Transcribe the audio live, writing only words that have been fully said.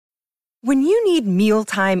When you need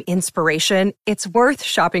mealtime inspiration, it's worth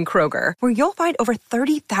shopping Kroger, where you'll find over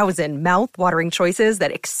 30,000 mouth-watering choices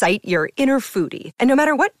that excite your inner foodie. And no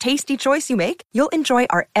matter what tasty choice you make, you'll enjoy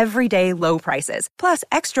our everyday low prices, plus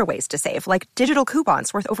extra ways to save, like digital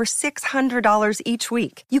coupons worth over $600 each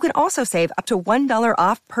week. You can also save up to $1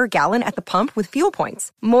 off per gallon at the pump with fuel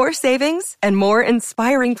points. More savings and more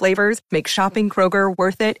inspiring flavors make shopping Kroger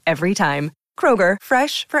worth it every time. Kroger,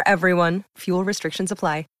 fresh for everyone. Fuel restrictions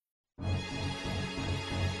apply.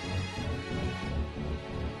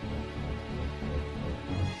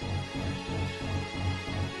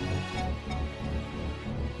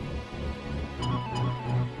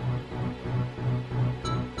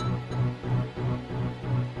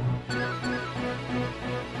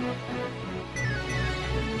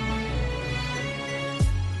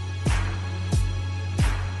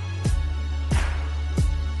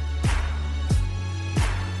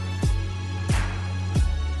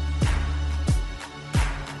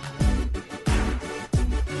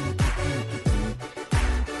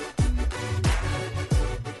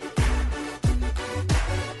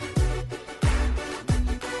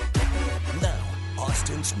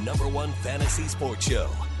 #1 fantasy sports show.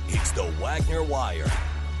 It's the Wagner Wire.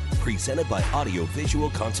 Presented by Audio-Visual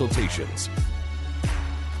Consultations.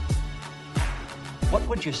 What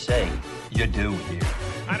would you say you do here?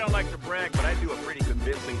 I don't like to brag, but I do a pretty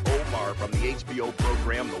convincing Omar from the HBO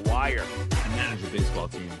program The Wire. I manage a baseball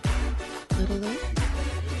team. Little League?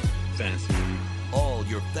 Fantasy League. All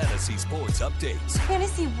your fantasy sports updates.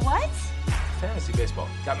 Fantasy what? Fantasy baseball.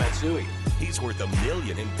 Got Matsui. He's worth $1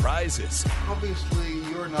 million in prizes. Obviously,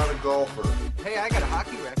 you're not a golfer. Hey, I got a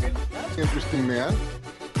hockey record. That's interesting, man.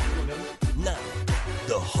 Now,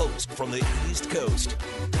 the host from the East Coast.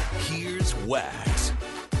 Here's Wags.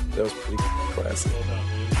 That was pretty classic.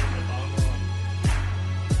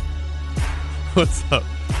 What's up?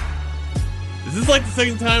 Is this like the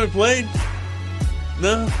second time I played?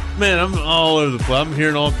 No? Man, I'm all over the place. I'm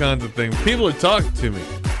hearing all kinds of things. People are talking to me.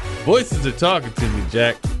 Voices are talking to me,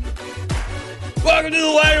 Jack. Welcome to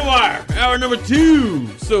the Wagner Wire, hour number 2.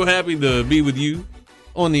 So happy to be with you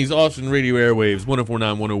on these Austin radio airwaves,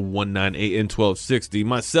 104.9, 101.9, AM 1260.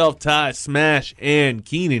 Myself, Ty, Smash, and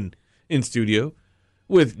Keenan in studio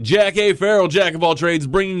with Jack A. Farrell, Jack of all trades,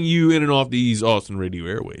 bringing you in and off these Austin radio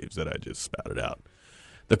airwaves that I just spouted out.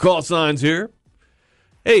 The call signs here.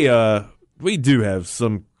 Hey, we do have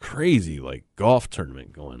some crazy golf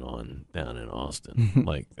tournament going on down in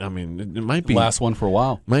Austin. I mean, it might be last one for a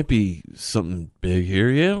while. Might be something big here.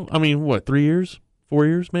 Yeah, I mean, what, 3 years, 4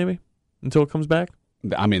 years, maybe until it comes back.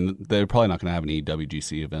 I mean, they're probably not going to have any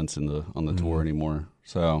WGC events on the tour anymore.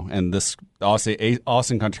 So, and this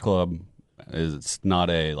Austin Country Club is not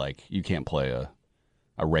you can't play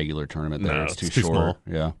a regular tournament there. No, it's too too short.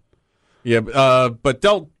 small. Yeah. But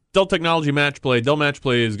Dell Technology Match Play. Dell Match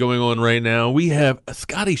Play is going on right now. We have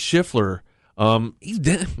Scotty Scheffler. He's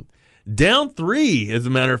down 3, as a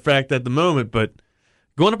matter of fact, at the moment, but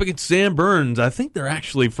going up against Sam Burns. I think they're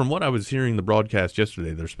actually, from what I was hearing the broadcast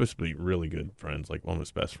yesterday, they're supposed to be really good friends, like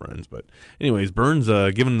almost best friends. But anyways, Burns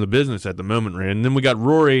giving him the business at the moment, Rand. And then we got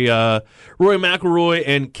Rory McIlroy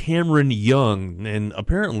and Cameron Young. And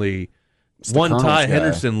apparently one Ty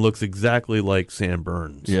Henderson looks exactly like Sam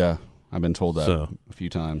Burns. Yeah. I've been told that a few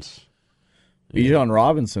times. Bijan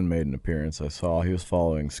Robinson made an appearance. I saw he was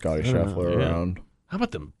following Scotty Scheffler around. How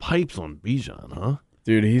about them pipes on Bijan, huh?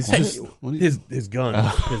 Dude, he's just his gun.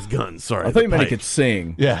 His gun. Sorry, I thought you meant he could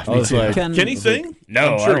sing. Yeah, I was like, can he sing?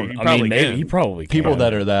 No, I'm sure I mean, maybe he probably can. People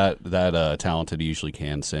that are that talented usually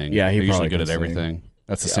can sing. Yeah, they're usually good at everything.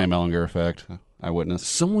 That's the Sam Ellinger effect. Eyewitness.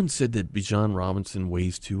 Someone said that Bijan Robinson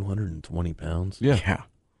weighs 220 pounds. Yeah.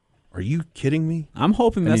 Are you kidding me? I'm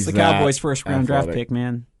hoping that's the Cowboys' first round draft pick,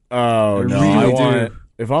 man. Oh, no. I want,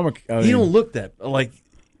 if I'm he don't look that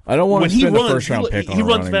I don't want to spend the first round pick on he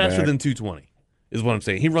runs faster back. than 220, is what I'm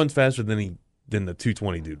saying. He runs faster than the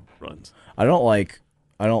 220 dude runs. I don't like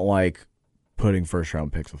putting first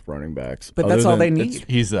round picks with running backs. But that's all they need.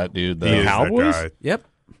 He's that dude. The Cowboys? That guy. Yep.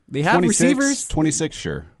 They have receivers. 26,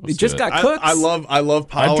 sure. They just got Cooks. I love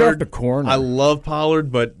Pollard. I draft a corner. I love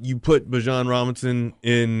Pollard, but you put Bijan Robinson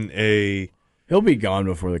in a... He'll be gone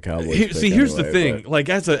before the Cowboys. Here's the thing. But...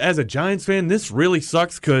 as a Giants fan, this really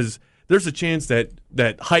sucks because there's a chance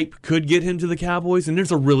that hype could get him to the Cowboys, and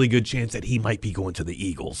there's a really good chance that he might be going to the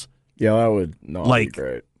Eagles. Yeah, that would not be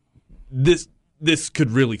great. This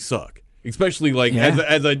could really suck, especially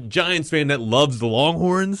as a Giants fan that loves the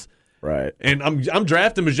Longhorns. Right, and I'm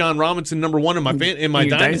drafting Bijan Robinson number 1 in my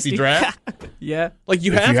dynasty draft. Yeah,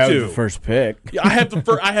 you have to the first pick. Yeah, I have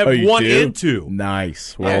I have 1 and 2.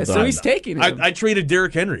 Nice, well done. So he's taking him. I traded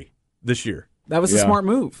Derrick Henry this year. That was a smart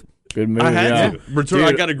move. Good move. I had to. Return.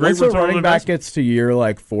 I got a great return. Once a running back gets to year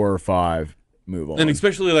like 4 or 5, move on. And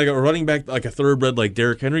especially like a running back, like a thoroughbred like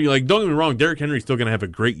Derrick Henry. Like, don't get me wrong, Derrick Henry's still going to have a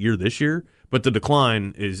great year this year, but the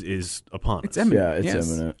decline is upon us. It's imminent. Yeah, it's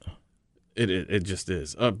imminent. It just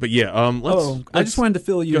is. But yeah, I just wanted to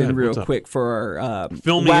fill you in real quick for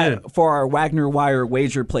our Wagner Wire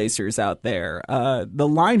wager placers out there. The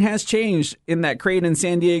line has changed in that Creighton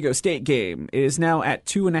San Diego State game. It is now at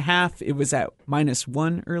 2.5. It was at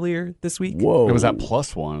 -1 earlier this week. Whoa! It was at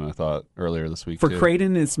 +1. I thought earlier this week for too.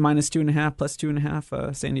 Creighton. It's -2.5,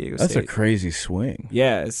 +2.5. San Diego State. That's a crazy swing.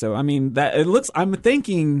 Yeah. So I mean, that it looks. I'm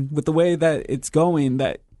thinking with the way that it's going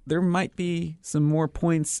that there might be some more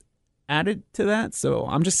points added to that. So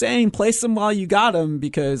I'm just saying, place them while you got them,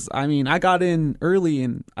 because I mean, I got in early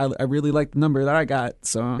and I really like the number that I got.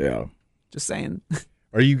 So yeah, just saying.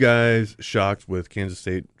 Are you guys shocked with Kansas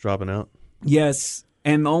State dropping out? Yes.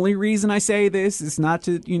 And the only reason I say this is not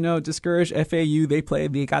to, discourage FAU.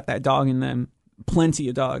 They got that dog in them. Plenty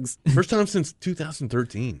of dogs. First time since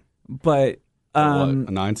 2013. But a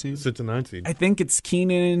 9 seed? Since a 9 seed. I think it's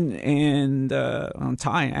Keenan and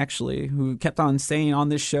Ty, actually, who kept on saying on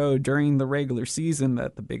this show during the regular season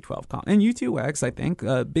that the Big 12 and you too, Wax, I think,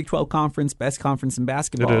 Big 12 conference, best conference in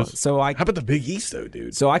basketball. It is. So how about the Big East though,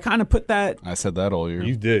 dude? So I kind of put that. I said that all year.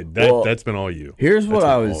 You did. That's been all you. Here's what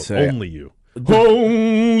I would say. Only you.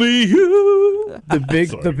 Only you.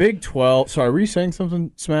 The Big 12. Sorry, were you saying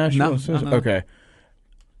something, Smash? No. Okay.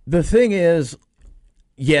 The thing is,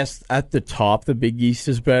 yes, at the top, the Big East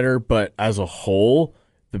is better, but as a whole,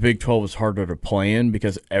 the Big 12 is harder to play in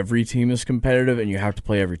because every team is competitive, and you have to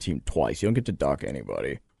play every team twice. You don't get to duck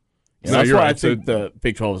anybody. That's why I think the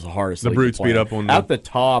Big 12 is the hardest. The brutes beat up on at the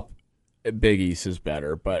top. Big East is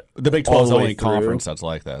better, but the Big 12 is the only conference that's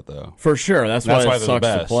like that, though. For sure, that's why it sucks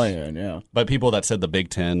to play in. Yeah, but people that said the Big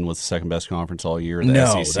 10 was the second best conference all year,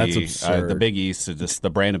 SEC, that's absurd. The Big East is just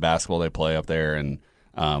the brand of basketball they play up there, and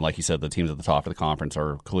like you said, the teams at the top of the conference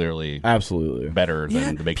are clearly absolutely better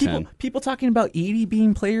than the Big 10. People talking about Edey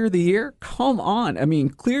being Player of the Year. Come on, I mean,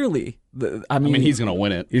 clearly. I mean, he's going to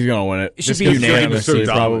win it. He's going to win it. It should be unanimously,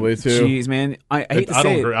 probably too. Jeez, man, I hate to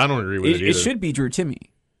say I don't agree with it either. It should be Drew Timme.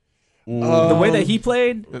 The way that he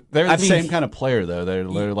played, they're the same kind of player, though.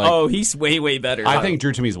 They're like, he's way better. I think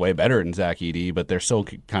Drew Timmy's way better than Zach Edey, but they're still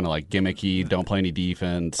kind of like gimmicky. Don't play any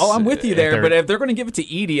defense. Oh, I'm with you there. But if they're going to give it to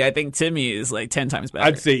Edey, I think Timme is like 10 times better.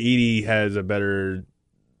 I'd say Edey has a better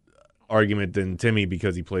argument than Timme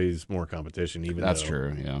because he plays more competition. That's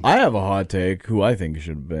true. Yeah, I have a hot take. Who I think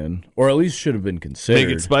should have been, or at least should have been considered.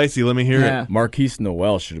 Make it spicy. Let me hear it. Marquise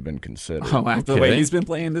Noel should have been considered. Oh, after the way he's been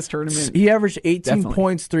playing this tournament, he averaged 18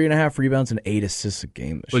 points, 3.5 rebounds, and 8 assists a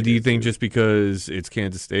game. But do you think just because it's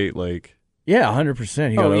Kansas State, like? Yeah, 100%.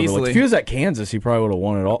 He got easily. If he was at Kansas, he probably would have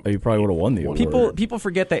won it all. He probably would have won the award. People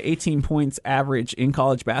forget that 18 points average in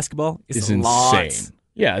college basketball is insane.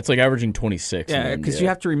 Yeah, it's like averaging 26. Yeah, because you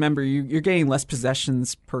have to remember you're getting less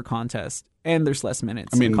possessions per contest, and there's less minutes.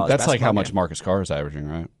 I mean, that's like how much Marcus Carr is averaging,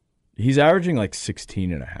 right? He's averaging like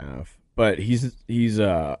 16.5, but he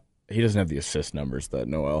doesn't have the assist numbers that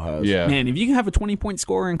Noel has. Yeah, man, if you can have a 20-point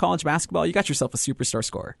scorer in college basketball, you got yourself a superstar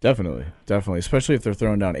scorer. Definitely, especially if they're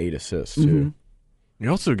throwing down 8 assists too. Mm-hmm. You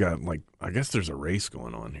also got I guess there's a race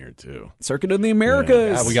going on here too. Circuit of the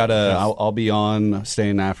Americas. Yeah, we got I'll be on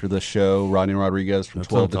staying after the show. Rodney Rodriguez from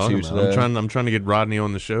 12 to 2 today. I'm trying to get Rodney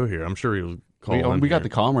on the show here. I'm sure he'll call. We got the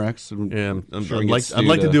Comrex. Yeah, I'd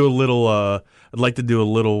like to do a little. I'd like to do a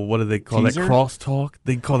little. What do they call teaser? That? Crosstalk.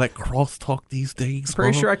 They call that crosstalk these days. I'm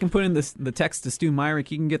pretty sure I can put in the text to Stu Myrick.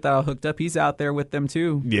 He can get that all hooked up. He's out there with them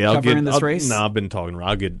too. Yeah, this race. No, I've been talking.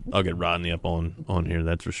 I'll get Rodney up on here.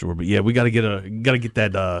 That's for sure. But yeah, we got to get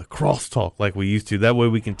that crosstalk like we used to. That way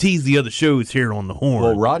we can tease the other shows here on the horn.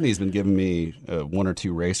 Well, Rodney's been giving me 1 or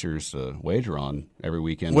 2 racers to wager on every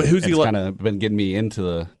weekend. Wait, who's he? Kind of been getting me into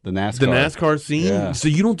the NASCAR. The NASCAR scene. Yeah. So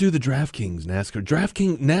you don't do the DraftKings NASCAR.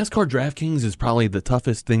 NASCAR DraftKings is probably the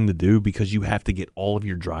toughest thing to do because you have to get all of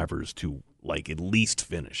your drivers to at least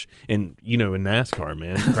finish. And in NASCAR,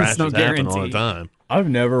 man, crashes happen all the time. I've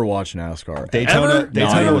never watched NASCAR.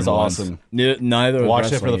 Daytona was awesome. Neither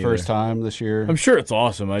watched it for the first time this year. I'm sure it's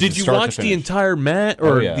awesome. Did you watch the entire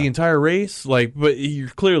the entire race? But you're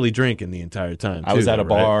clearly drinking the entire time. I was at a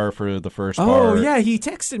bar for the first part. Oh yeah, he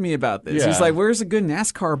texted me about this. Yeah. He's like, "Where's a good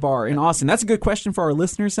NASCAR bar in Austin?" That's a good question for our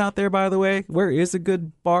listeners out there, by the way. Where is a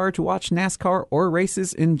good bar to watch NASCAR or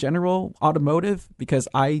races in general, automotive? Because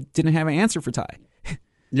I didn't have an answer for Ty.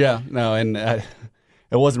 Yeah, no, and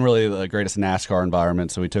it wasn't really the greatest NASCAR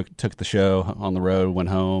environment, so we took the show on the road, went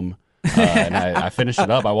home, and I finished it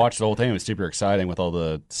up. I watched the whole thing. It was super exciting with all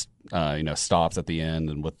the stops at the end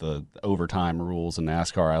and with the overtime rules in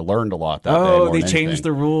NASCAR. I learned a lot that day. Oh, more they than changed anything.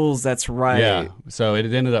 the rules. That's right. Yeah. So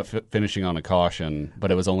it ended up finishing on a caution,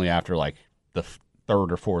 but it was only after like the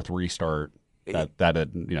third or fourth restart that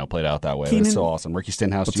it played out that way. It was so awesome. Ricky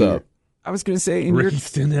Stenhouse What's Jr. up? I was going to say, Ricky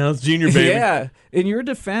Stenhouse Jr., baby. Yeah, in your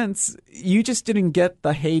defense, you just didn't get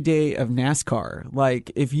the heyday of NASCAR.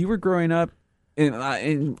 Like, if you were growing up in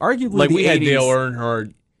arguably Like the we had 80s, Dale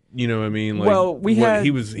Earnhardt. You know what I mean? Like, Well,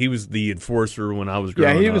 he was the enforcer when I was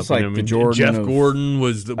growing up. he was like you know what I the mean? Jordan Jeff of- Gordon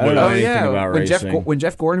was the. I don't know anything yeah, about when racing. when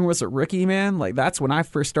Jeff Gordon was a rookie, man, like that's when I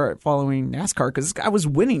first started following NASCAR because this guy was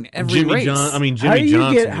winning every race. Jimmy how do Johnson. you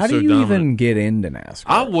was so even dominant. get into NASCAR?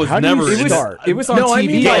 I was how never. Do you start? It was on no, TV I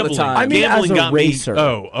mean, all like, the time. I mean, Gambling as a got racer. Me,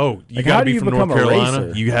 you Like, got how to do be you from become North a Carolina.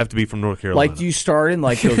 racer? You have to be from North Carolina. Like, do you start in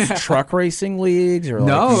like those truck racing leagues, or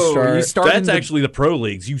No, like you start in That's the- actually the pro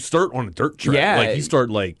leagues. You start on a dirt track. Yeah. Like you start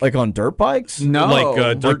like on dirt bikes? No,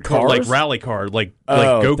 like dirt like car, like cars? rally car, like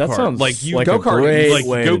Oh, go that kart, sounds like you like go a kart, great like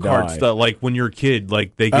way go to kart die. stuff. Like when you're a kid,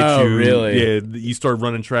 like they get Oh, you. really? Yeah, you start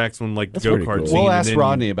running tracks when like That's go pretty kart. cool. Scene, We'll and ask then you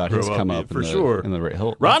Rodney about his grow come up for in the, sure. in the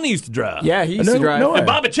hill. Rodney used to drive. Yeah, he used No, to drive. no way. And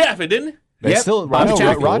Bobby Chaffee, didn't he? They Yep. still, Bobby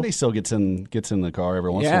Chaffee. Rodney still gets in the car every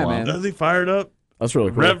once in Yeah, a while. man. Does he fire it up? That's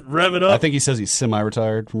really cool. Rev it up. I think he says he's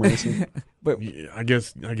semi-retired from racing. But Yeah, I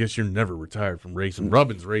guess you're never retired from racing.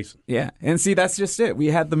 Robin's racing. yeah, and see, that's just it. We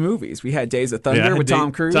had the movies. We had Days of Thunder Yeah, with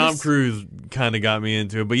Tom Cruise. Tom Cruise kind of got me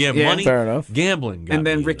into it, but yeah, Yeah. money, Fair enough. gambling, got and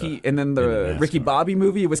then me Ricky, into- and then into the NASCAR. Ricky Bobby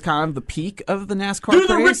movie was kind of the peak of the NASCAR Do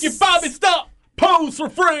the craze. Ricky Bobby stop pose for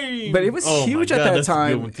frame. But it was Oh my huge at God, that that's a good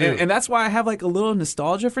time, one, too. and that's why I have like a little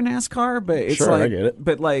nostalgia for NASCAR. But it's Sure, like, I get it.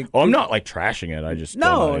 But like, Oh, I'm not like trashing it. I just don't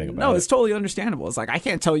know no, anything about no, it. it's totally understandable. It's like I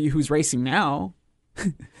can't tell you who's racing now,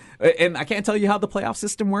 and I can't tell you how the playoff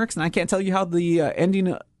system works, and I can't tell you how the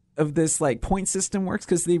ending of this like point system works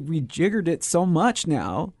because they rejiggered it so much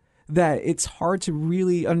now that it's hard to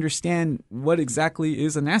really understand what exactly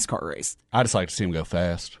is a NASCAR race. I just like to see him go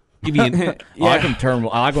fast. I like them turn.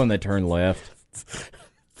 I like when they turn left.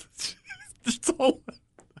 It's all-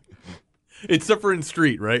 except for in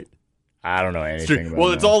street, right? I don't know anything Street. about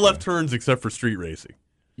Well, it's NASCAR. all left turns except for street racing.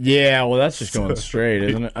 Yeah, well, that's just going straight,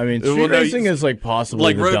 isn't it? I mean, street Well, no, racing is like possibly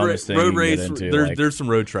Like the dumbest thing you road can race, get into. there's like- there's some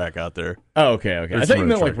road track out there. oh, okay. I there's thought some you road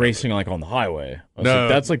meant like track. racing like on the highway. I was No, like,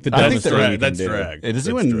 that's like the I think dumbest thing you can that's do. drag. Hey, does That's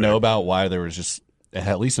anyone drag. know about why there was just,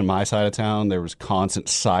 at least in my side of town, there was constant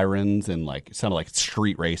sirens and like it sounded like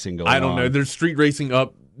street racing going on? I don't know. There's street racing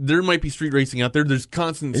up. There might be street racing out there. There's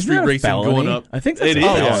constant Isn't street that a racing felony? going up. I think that's it a is.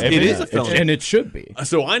 felony. It is a felony. and it should be.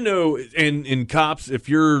 So I know, and cops, if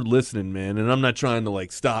you're listening, man, and I'm not trying to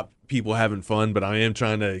like stop people having fun, but I am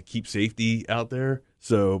trying to keep safety out there.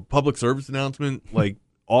 So public service announcement, like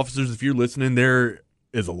officers, if you're listening, there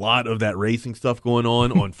is a lot of that racing stuff going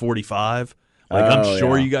on 45. Like I'm Oh,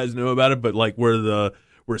 sure yeah. you guys know about it, but like where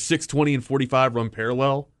 620 and 45 run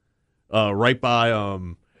parallel, right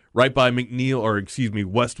by McNeil, or excuse me,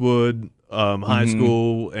 Westwood High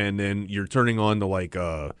School, and then you're turning on to like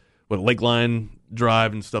Lakeline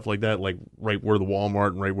Drive and stuff like that, like right where the Walmart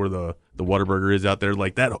and right where the Whataburger is out there,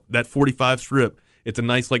 like that 45 strip. It's a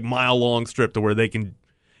nice like mile long strip to where they can,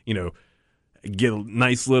 get a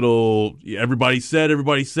nice little everybody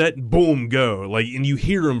set, boom, go, like, and you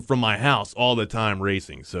hear them from my house all the time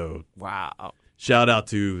racing. So Wow. shout out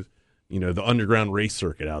to the underground race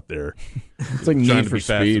circuit out there. It's like Trying Need to for be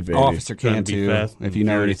fast. Speed, baby. Officer Trying can to be too. fast If and you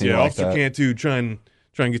know furious. anything yeah, like Officer that. can too. Try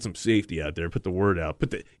and get some safety out there. Put the word out.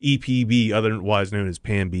 Put the EPB, otherwise known as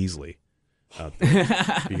Pam Beasley, out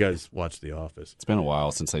there. You guys watch The Office. It's been a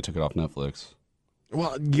while since they took it off Netflix.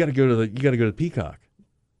 Well, you got to go to Peacock.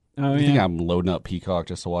 Oh You think yeah. I'm loading up Peacock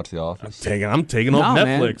just to watch The Office? I'm taking off No,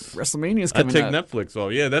 man. Netflix. WrestleMania's I coming take up. Netflix. Oh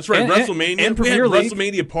yeah, that's right. And- WrestleMania and We had Premier League.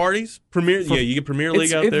 WrestleMania parties. You get Premier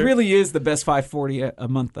League out It there. really is the best $5.40 a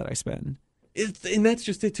month that I spend. And that's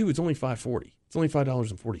just it too. It's only $5.40. It's only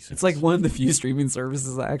 $5.40. It's like one of the few streaming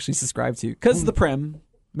services I actually subscribe to because the Prem.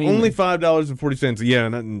 Mainly. Only $5.40. Yeah,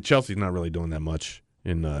 and Chelsea's not really doing that much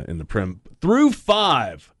in the Prem through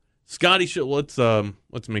 5. Scotty,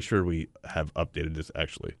 let's make sure we have updated this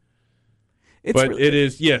actually. It's But really- it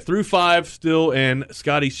is through 5 still, and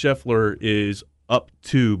Scotty Scheffler is up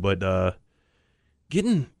 2, but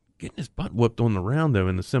getting his butt whooped on the round though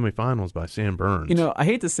in the semifinals by Sam Burns. I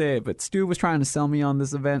hate to say it, but Stu was trying to sell me on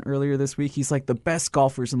this event earlier this week. He's like the best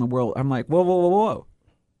golfers in the world. I'm like, whoa, whoa, whoa, whoa.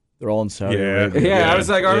 They're all in Saudi Yeah. Arabia. Yeah, I was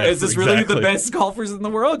like, Yeah, is this really the exactly. best golfers in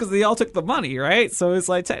the world? Because they all took the money, right? So it's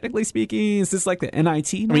like, technically speaking, is this like the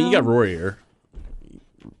NIT now? I mean, you got Rory here.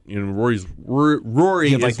 Rory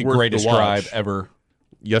He had is like the worth greatest watch. drive ever.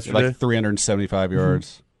 Yesterday. Like 375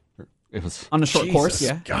 yards. It was on a short Jesus course,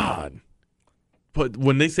 yeah. God.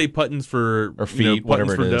 when they say puttings for or feet,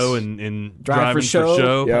 whatever puttings it for dough is. and Drive driving for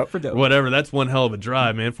show. Yep. For dough. whatever. That's one hell of a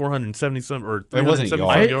drive, man. 470 some or It wasn't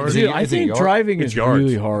 375 yards. yards. I Is it think yard? driving It's is yards.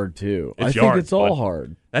 really hard too. I It's think yards, it's all bud.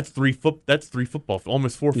 hard. That's three football,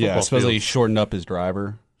 almost 4 football. Yeah, supposedly he fields. shortened up his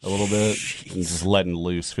driver a little bit and just letting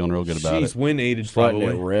loose, feeling real good about Jeez, it. wind aided Letting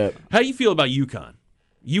probably. it rip. How do you feel about UConn?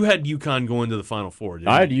 You had UConn going to the Final Four, didn't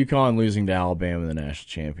I had you? UConn losing to Alabama in the national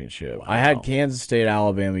championship. I had Kansas State,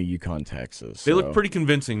 Alabama, UConn, Texas. They so. looked pretty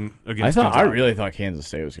convincing against I Gonzaga. really thought Kansas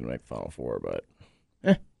State was going to make the Final Four, but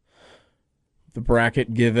the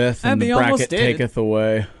bracket giveth and And the they almost bracket did. taketh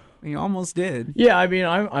away. We almost did. Yeah, I mean,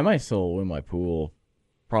 I might still win my pool.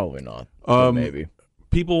 Probably not. But maybe.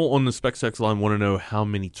 People on the SpecSex line want to know how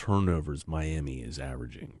many turnovers Miami is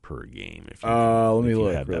averaging per game. If you, Let me if you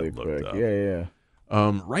look have that really looked quick. up. Yeah.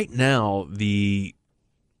 Right now, the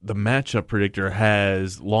matchup predictor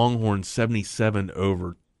has Longhorns 77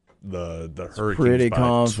 over the Hurricanes pretty by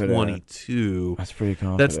confident. 22. That's pretty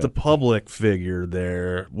confident. That's the public figure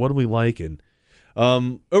there. What are we liking?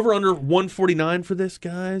 Over under 149 for this,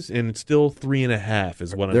 guys, and it's still 3.5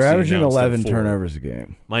 is what I'm They're seeing averaging now instead of 11 4. turnovers a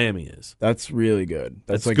game. Miami is. That's really good.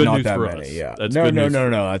 That's like good not news that for many. us. Yeah. That's No. good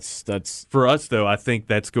news. That's For us, though, I think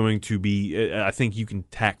that's going to be. I think you can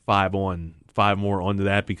tack 5 more onto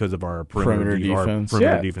that because of our perimeter defense. Our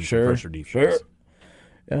perimeter Yeah, defense, sure, and pressure defense. sure.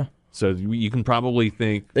 Yeah. So you can probably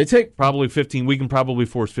think They take. probably 15. We can probably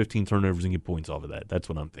force 15 turnovers and get points off of that. That's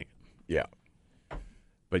what I'm thinking. Yeah.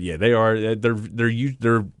 But yeah, they are.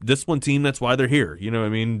 They're this one team. That's why they're here. You know what I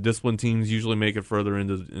mean? This one teams usually make it further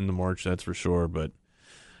into March. That's for sure. But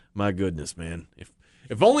my goodness, man,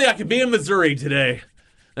 if only I could be in Missouri today.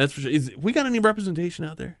 That's for sure. We got any representation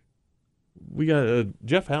out there? We got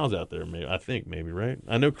Jeff Howe's out there. Maybe maybe right.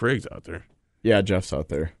 I know Craig's out there. Yeah, Jeff's out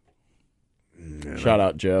there. Man, Shout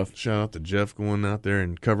out, Jeff. Shout out to Jeff going out there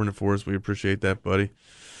and covering it for us. We appreciate that, buddy.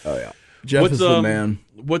 Oh yeah. Jeff is the man.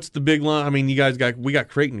 What's the big line? I mean, we got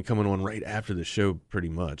Creighton coming on right after the show, pretty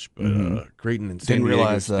much. But Creighton and San Didn't Diego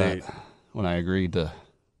realize State. that when I agreed to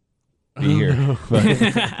be here. But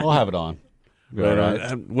we'll have it on. Right, All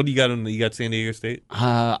right. what do you got on? You got San Diego State.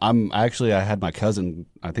 I had my cousin.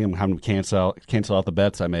 I think I'm having to cancel out the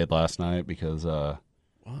bets I made last night because I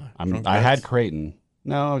had Creighton.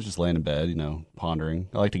 No, I was just laying in bed, pondering.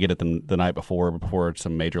 I like to get it the night before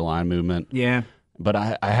some major line movement. Yeah. But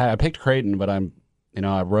I picked Creighton, but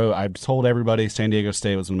I told everybody San Diego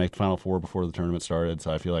State was going to make the Final Four before the tournament started,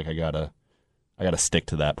 so I feel like I gotta stick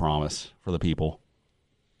to that promise for the people.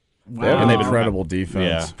 They have Wow. an they've been- incredible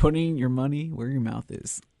defense. Yeah. Putting your money where your mouth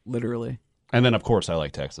is, literally. And then of course I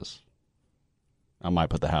like Texas. I might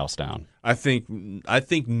put the house down. I think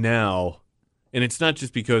now, and it's not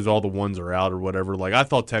just because all the ones are out or whatever. Like I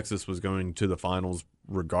thought Texas was going to the finals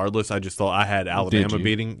regardless. I just thought I had Alabama you?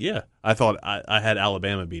 beating. Yeah, I thought I had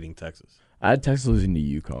Alabama beating Texas. I had Texas losing to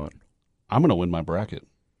UConn. I'm going to win my bracket.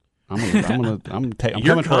 I'm coming for it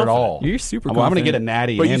confident. all. You're super I'm going to get a confident.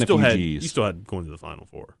 natty But and a few you G's. still had going to the Final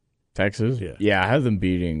Four. Texas? Yeah. I had them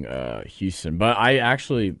beating Houston. But I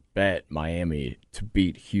actually bet Miami to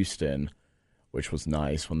beat Houston, which was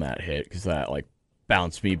nice when that hit because that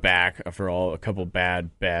bounced me back after a couple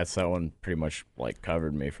bad bets. That one pretty much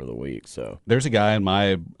covered me for the week. So There's a guy in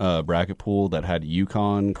my bracket pool that had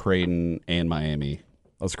UConn, Creighton, and Miami.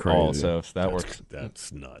 that's crazy. Also, if that works.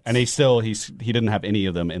 That's nuts. And he didn't have any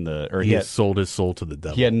of them in the – or he sold his soul to the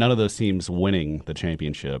devil. he had none of those teams winning the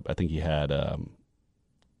championship. I think he had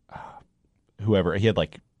whoever. He had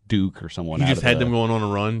Duke or someone. He out just of had the- them going on a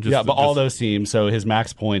run. Yeah, but all those teams. So his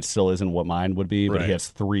max points still isn't what mine would be, but Right. he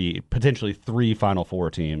has potentially three Final Four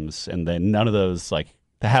teams, and then none of those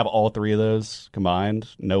to have all three of those combined.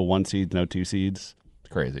 No 1 seeds, no 2 seeds. It's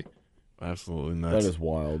crazy. Absolutely nuts. That is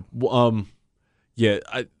wild. Well, yeah,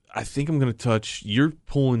 I think I'm going to touch. You're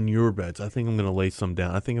pulling your bets. I think I'm going to lay some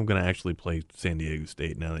down. I think I'm going to actually play San Diego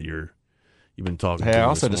State now that you've been talking. Hey, to I me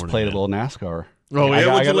also this just morning, played a man. little NASCAR. Oh yeah,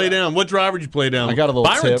 what'd you got lay down? What driver did you play down? I got a little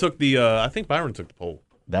Byron tip. took the. I think Byron took the pole.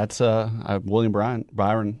 That's William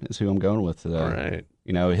Byron is who I'm going with today. All right.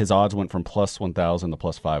 His odds went from plus 1,000 to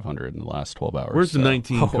plus 500 in the last 12 hours. Where's the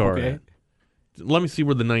 19 car okay. at? Let me see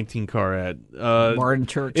where the 19 car at. Martin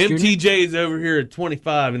Church Jr.? MTJ is over here at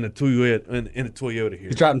 25 in the Toyota. In a Toyota here.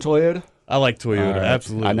 He's driving Toyota? I like Toyota. All right.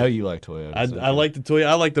 Absolutely. I know you like Toyota. I like the Toyota.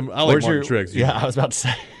 I like them. I like Martin Truex. Yeah, I was about to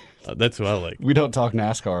say. That's who I like. We don't talk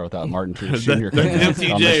NASCAR without Martin Truex That- Jr. that's on the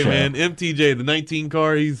MTJ, show. man. MTJ, the 19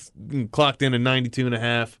 car, he's clocked in at 92 and a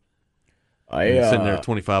half. I He's sitting there at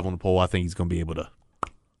 25 on the pole. I think he's going to be able to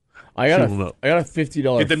I got shoot 'em up. a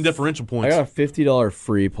 $50 Get them differential I points. got a $50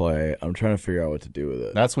 free play. I'm trying to figure out what to do with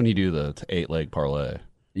it. That's when you do the 8-leg parlay.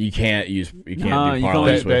 You can't do you can parlays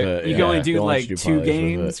only- with it. You can only do They'll let like you 2 parlays with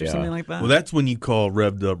games it, or something like that. Well, that's when you call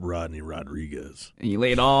revved up Rodney Rodriguez. And you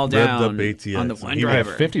lay it all Revved down up ATX. on the one He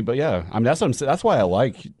driver. 50, but yeah, I mean that's what I'm saying. That's why I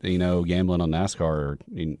like gambling on NASCAR. Or,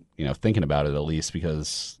 thinking about it at least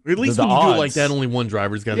because At least the when you do it like odds- that, only one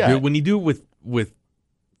driver's got to do it. When you do it with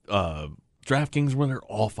DraftKings, when they're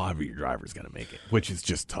all 5 of your drivers got to make it, which is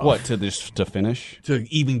just tough. What to finish? To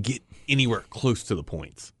even get anywhere close to the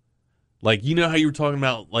points. Like, you know how you were talking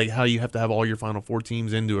about, like how you have to have all your Final Four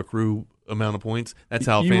teams in to accrue amount of points? That's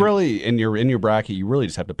how you really in your bracket. You really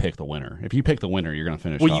just have to pick the winner. If you pick the winner, you're going to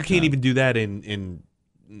finish. Well, top you can't 10. even do that in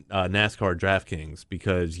NASCAR DraftKings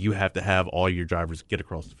because you have to have all your drivers get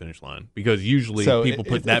across the finish line. Because usually people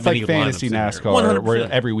put that it's many like fantasy lineups in there. NASCAR, 100%.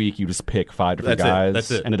 where every week you just pick 5 different guys.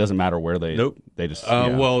 That's it. And it doesn't matter where they. Nope. They just.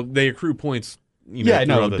 Well, they accrue points. Through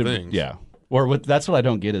other things. Yeah. Or that's what I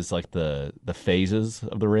don't get is like the phases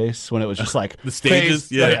of the race when it was just like the stages.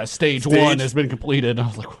 Stage 1 has been completed. I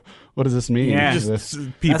was like, what does this mean? Yeah, Just that's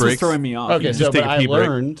what's throwing me off. Okay, Yeah. so take but a I pee break.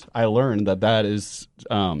 learned that is You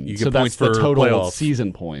so get that's points the for total playoffs.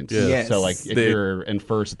 season points. Yeah. Yes. So like if They- you're in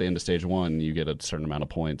first at the end of stage 1, you get a certain amount of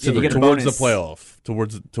points. Yeah, you get a towards bonus. the playoff,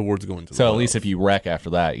 towards going to the so playoff. at least if you wreck after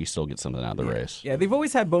that, you still get something out of the race. Yeah, they've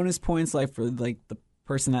always had bonus points like for like the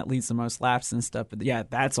person that leads the most laps and stuff. But yeah,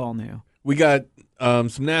 that's all new. We got some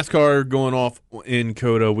NASCAR going off in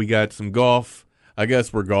Coda. We got some golf. I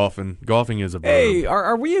guess we're golfing. Golfing is a verb. Hey,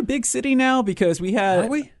 are we a big city now? Because we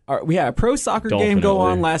had we had a pro soccer game go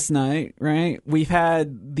Definitely. on last night, right? We've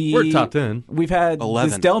had the We're top 10. We've had 11.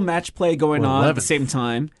 this Dell match play going We're on at 11th. the same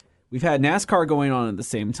time. We've had NASCAR going on at the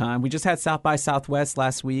same time. We just had South by Southwest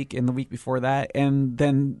last week and the week before that, and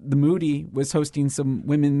then the Moody was hosting some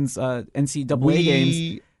women's NCAA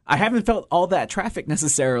games. I haven't felt all that traffic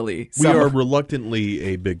necessarily. We So- are reluctantly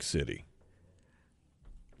a big city.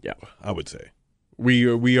 Yeah, I would say.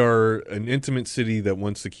 We are an intimate city that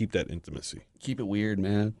wants to keep that intimacy. Keep it weird,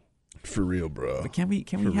 man. For real, bro. But can we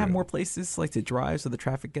For have real. more places like to drive so the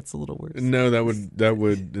traffic gets a little worse? No, that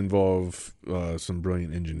would involve some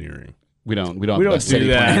brilliant engineering. We don't We have don't the do city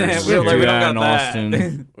that. planners. We don't do got that in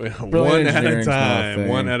that. Austin. One at a engineering's not a time. thing.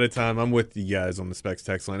 One at a time. I'm with you guys on the Specs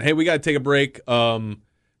text line. Hey, we got to take a break. Don't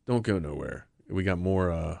go nowhere. We got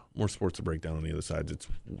more sports to break down on the other side. It's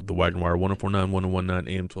the Wagner Wire 1049, 1019,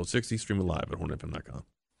 AM 1260. Stream it live at hornfm.com.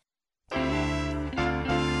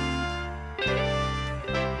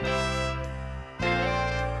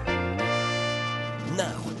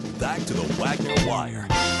 Now, back to the Wagner Wire.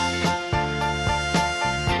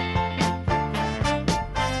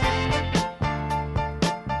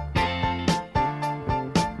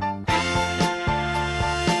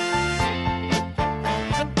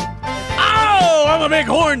 Oh, I'm a big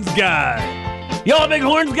horns guy. Y'all a big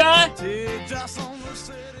horns guy?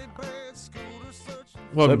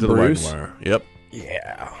 Welcome to the Bruce? Wagner Wire. Yep.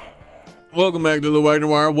 Yeah. Welcome back to the Wagner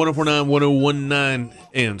Wire 1049, 1019,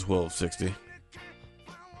 and 1260.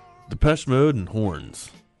 Depeche Mode and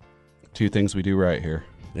horns. 2 things we do right here.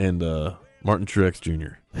 And Martin Truex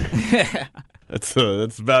Jr.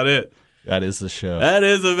 That's about it. That is the show. That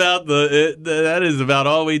is about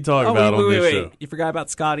all we talk about on this show. You forgot about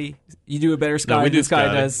Scotty. You do a better No, Scotty we do than Scotty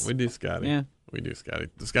Scotty. does. We do Scotty. Yeah. We do Scotty.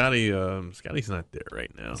 Scotty's not there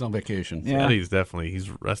right now. It's on vacation. Yeah. Scotty's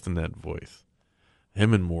he's resting that voice.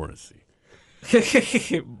 Him and Morrissey.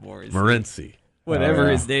 Morency. Whatever Oh,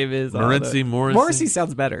 yeah. his name is. Morency, Morrissey. Morrissey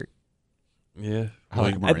sounds better. Yeah. I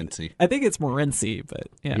like Morency. I think it's Morency, but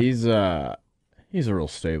yeah. He's a real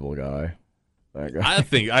stable guy. That guy. I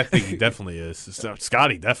think he definitely is.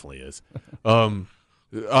 Scotty definitely is.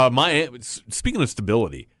 Speaking of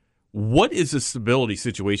stability, what is the stability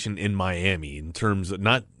situation in Miami in terms of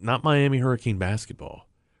not Miami Hurricane basketball?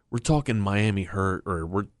 We're talking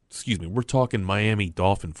we're talking Miami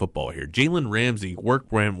Dolphin football here. Jalen Ramsey,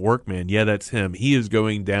 workman, yeah, that's him. He is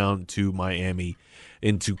going down to Miami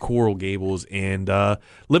into Coral Gables and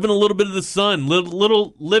living a little bit of the sun,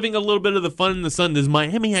 living a little bit of the fun in the sun. Does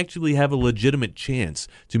Miami actually have a legitimate chance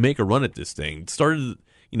to make a run at this thing? It started,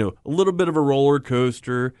 a little bit of a roller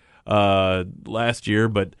coaster last year,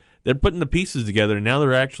 but they're putting the pieces together, and now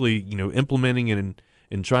they're actually, implementing and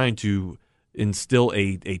trying to instill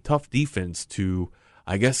a tough defense to,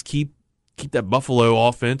 I guess, keep that Buffalo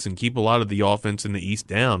offense and keep a lot of the offense in the East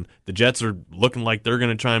down. The Jets are looking like they're going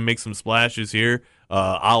to try and make some splashes here,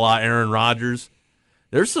 a la Aaron Rodgers.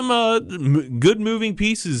 There's some good moving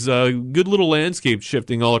pieces, good little landscape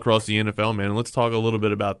shifting all across the NFL, man. And let's talk a little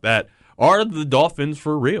bit about that. Are the Dolphins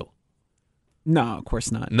for real? No, of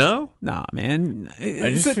course not. No? Nah, man.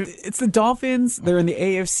 just It's the Dolphins. They're in the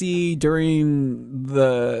AFC during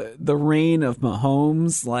the reign of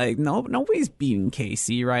Mahomes. Like, nobody's beating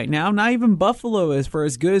KC right now. Not even Buffalo, as for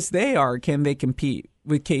as good as they are, can they compete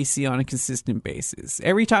with KC on a consistent basis.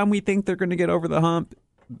 Every time we think they're going to get over the hump,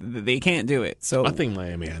 they can't do it. So I think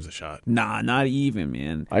Miami has a shot. Nah, not even,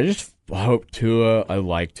 man. I just hope Tua. I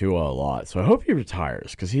like Tua a lot, so I hope he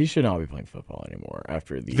retires because he should not be playing football anymore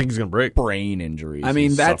after the You think he's going to break? brain injuries. I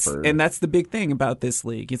mean, he's that's suffered. the big thing about this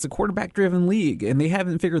league. It's a quarterback-driven league, and they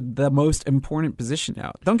haven't figured the most important position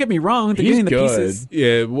out. Don't get me wrong; they're He's getting the good. pieces.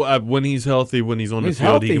 Yeah, when he's healthy, when he's on He's the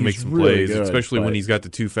field, healthy, he can make he's some really plays, good, especially when but- he's got the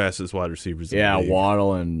two fastest wide receivers. In Yeah, the league.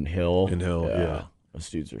 Waddle and Hill. Yeah. Those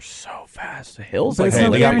dudes are so fast. Hill's But like it's a no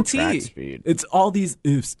late track guarantee. speed. It's all these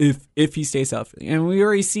ifs if he stays healthy, and we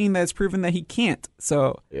already seen that it's proven that he can't.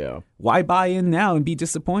 So Yeah. why buy in now and be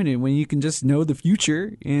disappointed when you can just know the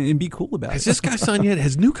future and be cool about Has it? this guy signed yet?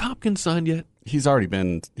 Has Nuke Hopkins signed yet? He's already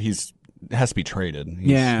been. Has to be traded.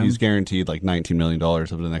 Yeah. He's guaranteed like $19 million over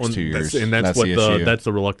the next 2 years. And that's what the the issue. that's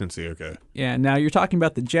the reluctancy. Okay. Yeah. Now you're talking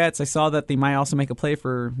about the Jets. I saw that they might also make a play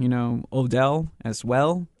for Odell as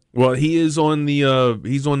well. Well, he is on the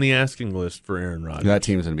asking list for Aaron Rodgers. That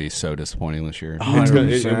team's going to be so disappointing this year. Oh, It's gonna,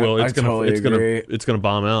 100%. I totally agree. it's gonna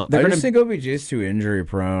bomb out. I just think OBJ's too injury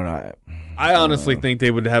prone. I honestly think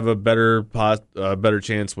they would have a better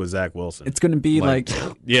chance with Zach Wilson. It's going to be like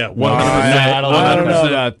yeah, 100%. I don't know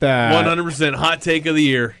about that. 100% hot take of the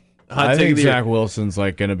year. I think Zach Wilson's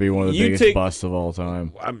like going to be one of the biggest busts of all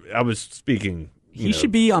time. I was speaking. he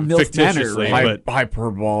should be on Mills Manor, right?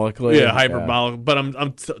 Hyperbolically. Yeah, hyperbolic. But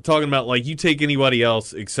I'm talking about like you take anybody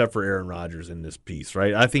else except for Aaron Rodgers in this piece,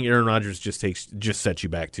 right? I think Aaron Rodgers just sets you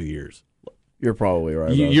back 2 years. You're probably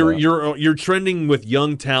right. You're trending with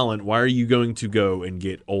young talent. Why are you going to go and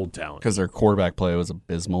get old talent? Because their quarterback play was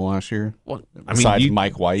abysmal last year. Well, Besides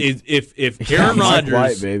Mike White. If Aaron Mike Rodgers,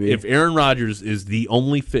 White, baby. if Aaron Rodgers is the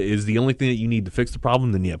only thing that you need to fix the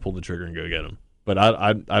problem, then yeah, pull the trigger and go get him. But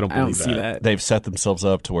I don't believe I don't see that. They've set themselves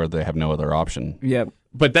up to where they have no other option. Yep.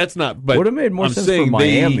 But that's not. But would have made more I'm sense saying for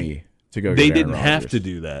Miami to go. They get Aaron didn't have Rodgers. to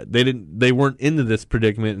do that. They weren't into this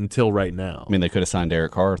predicament until right now. I mean, they could have signed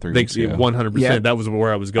Derek Carr 3 weeks ago. 100%. Yeah. That was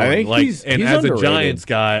where I was going. I think he's as underrated. a Giants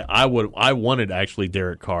guy, I wanted actually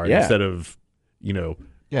Derek Carr instead of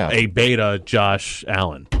a beta Josh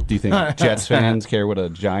Allen. Do you think Jets fans care what a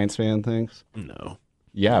Giants fan thinks? No.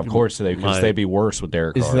 Yeah, of course they, because they'd be worse with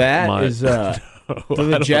Derek Carr. Do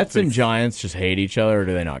the Jets and Giants just hate each other, or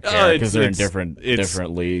do they not care because they're in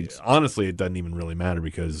different leagues? Honestly, it doesn't even really matter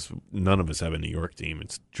because none of us have a New York team.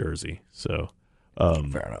 It's Jersey, so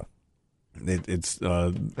fair enough. It's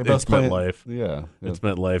both play MetLife. Yeah, it's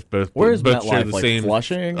MetLife. Both Where's both share MetLife? the Like same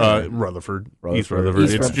Flushing? Rutherford. East Rutherford.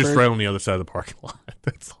 East It's just Rutherford? right on the other side of the parking lot.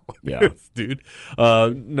 That's all it Yeah. is, dude.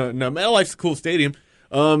 No, MetLife's a cool stadium.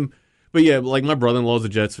 But yeah, like my brother-in-law's a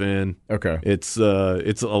Jets fan. Okay. It's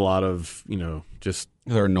a lot of just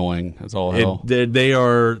they're annoying as all hell. They're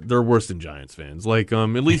worse than Giants fans. Like at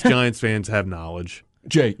least Giants fans have knowledge.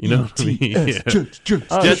 J, You know what I mean? Yeah.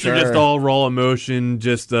 Jets are just all raw emotion.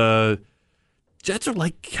 Just Jets are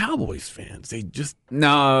like Cowboys fans. They just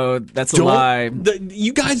No, that's a lie.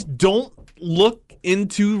 you guys don't look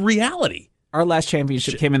into reality. Our last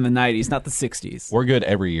championship came in the 90s, not the 60s. We're good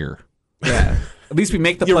every year. Yeah. At least we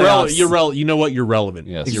make the You're playoffs. you know what? You're relevant.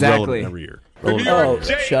 Yes. You're Exactly. relevant every year. Oh,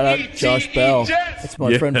 shout out Josh Bell. That's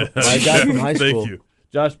my friend, my guy from high school. Thank you.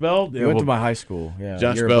 Josh Bell? He went to my high school. Yeah,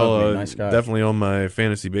 Josh you're above Bell, me. Nice guy. definitely on my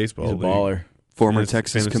fantasy baseball He's a league. baller. Former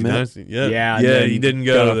Texas Fantasy commit. Dynasty. Yeah, and then he didn't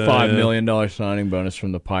go. Got a $5 million signing bonus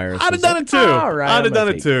from the Pirates. I'd have It's done like, it too. all right, I'd have I'm done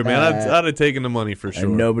gonna it too, take man. that. I'd have taken the money for sure.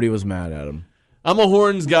 And nobody was mad at him. I'm a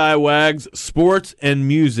Horns guy, Wags, sports and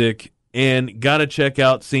music, and gotta check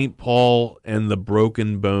out St. Paul and the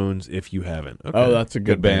Broken Bones if you haven't. Okay. Oh, that's a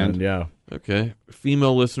good band. Yeah. Okay.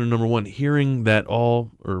 Female listener number 1, hearing that all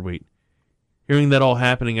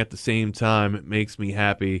happening at the same time, it makes me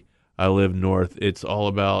happy. I live north. It's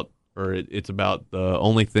about the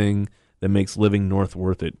only thing that makes living north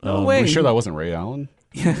worth it. No way. Are you sure that wasn't Ray Allen?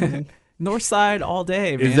 North side all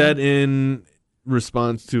day, man. Is that in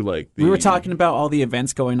response to like we were talking about all the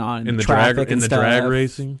events going on in the traffic drag and stuff. drag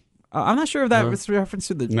racing? I'm not sure if that was reference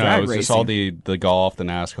to the No, drag it was racing. just all the golf, the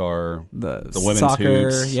NASCAR, the women's soccer,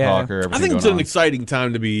 hoops, yeah. soccer, everything I think it's going an on. exciting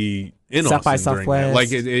time to be in South by Austin during that. Southwest. Like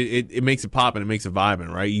it makes it pop and it makes it vibing,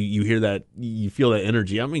 right? You hear that, you feel that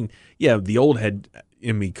energy. I mean, yeah, the old head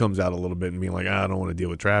in me comes out a little bit and being like, I don't want to deal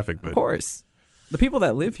with traffic, but Of course. The people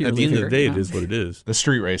that live here at the live end of the here. day, it is what it is. The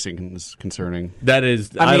street racing is concerning. That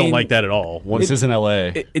is, I I don't mean, like that at all. This is in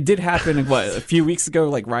L.A. It did happen, a few weeks ago,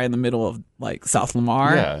 like right in the middle of like South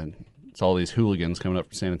Lamar. Yeah. It's all these hooligans coming up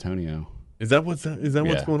from San Antonio. Is that what's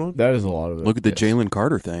going on? That is a lot of it. Look at the Jalen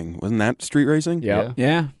Carter thing. Wasn't that street racing? Yeah.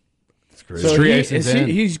 That's crazy. So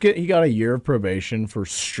Street he got a year of probation for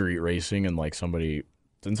street racing, and like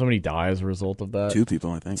didn't somebody die as a result of that? 2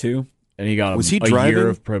 people, I think. 2. And he got Was he a driving? year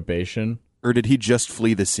of probation. Or did he just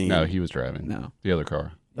flee the scene? No, he was driving. No. The other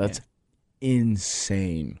car. That's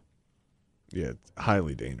insane. Yeah, it's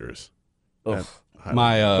highly dangerous. Ugh.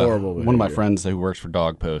 My Horrible one of my behavior. friends who works for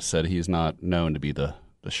Dog Post said he's not known to be the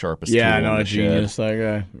sharpest. Yeah, tool not in a the genius, shed.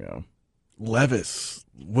 that guy. Yeah.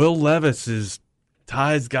 Will Levis is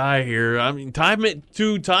Ty's guy here. I mean,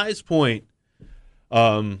 to Ty's point,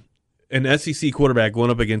 an SEC quarterback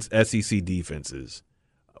going up against SEC defenses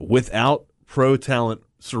without pro talent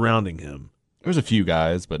surrounding him. There's a few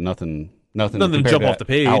guys, but nothing Nothing compared jump to off the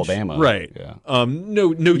page. Alabama, Right. Yeah.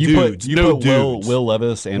 No You dudes. put Will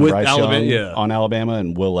Levis and With Bryce Alabama, Young yeah. on Alabama,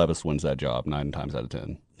 and Will Levis wins that job 9 times out of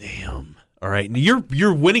 10. Damn. All right,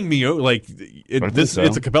 you're winning me. Like it's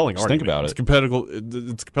a compelling Just argument. think about It's it.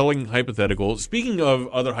 It's a compelling hypothetical. Speaking of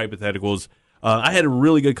other hypotheticals, I had a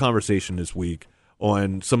really good conversation this week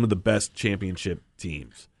on some of the best championship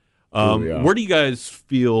teams. Where do you guys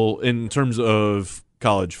feel in terms of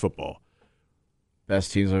college football?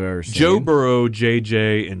 Best teams I've ever seen. Joe Burrow,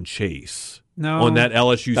 JJ, and Chase on that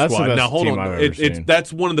LSU That's the squad. best Now hold team on, I've ever seen.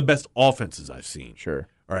 that's one of the best offenses I've seen. Sure.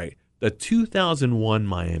 All right. The 2001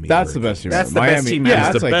 Miami. That's the Hurricanes. best team. That's ever. the Miami, best team Yeah, ever. It's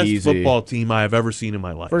that's the like best easy. football team I have ever seen in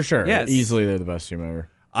my life. For sure. Yes. Easily, they're the best team ever.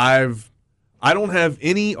 I don't have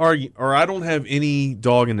any I don't have any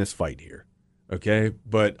dog in this fight here. Okay?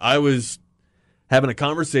 But I was having a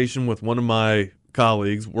conversation with one of my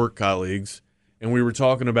work colleagues, and we were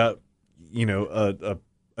talking about,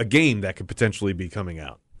 a game that could potentially be coming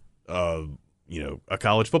out. A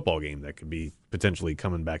college football game that could be potentially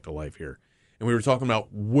coming back to life here. And we were talking about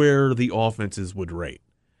where the offenses would rate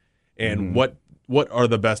and what are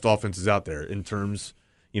the best offenses out there in terms,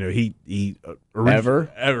 he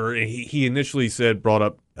ever. He initially brought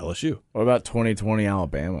up LSU. What about 2020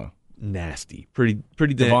 Alabama? Nasty, pretty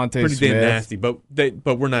damn Devontae Smith. nasty. But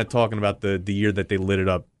we're not talking about the year that they lit it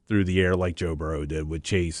up through the air like Joe Burrow did with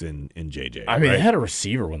Chase and JJ. I mean, right? they had a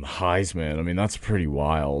receiver win the Heisman. I mean, that's pretty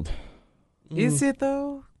wild. Is it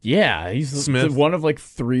though? Yeah, he's Smith. one of like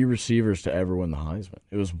 3 receivers to ever win the Heisman.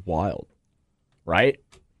 It was wild, right?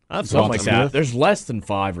 Something like that. There's less than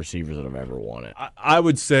 5 receivers that have ever won it. I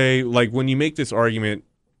would say, like, when you make this argument,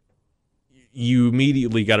 you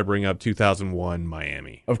immediately got to bring up 2001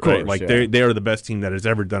 Miami. Of course, right? Like yeah. they are the best team that has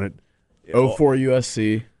ever done it. 04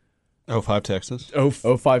 USC, 05 Texas.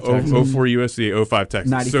 05 Texas. 04 USC, 05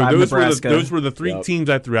 Texas. 95 Nebraska. Nebraska. Those were the 3 teams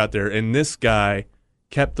I threw out there, and this guy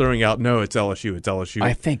kept throwing out, no, it's LSU, it's LSU.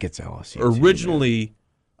 I think it's LSU. too, Originally,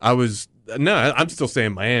 I'm still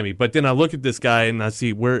saying Miami, but then I look at this guy and I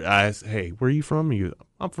see where are you from?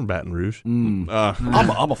 I'm from Baton Rouge. I'm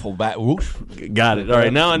a full bat. Got it. All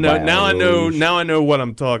right, now I know. Baton Now I know. Rouge. Now I know what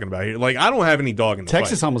I'm talking about here. Like, I don't have any dog in the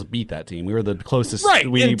Texas fight. almost beat that team. We were the closest. Right,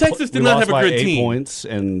 and Texas did we not lost have a by good 8 team. points,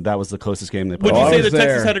 and that was the closest game they Would played. you I say was that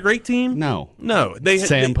Texas there. had a great team? No. They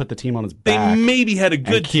Sam put the team on his They back. maybe had a and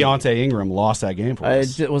good team. Keontae Ingram lost that game for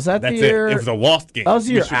us. Was that That's the year? it. It was a lost game. That was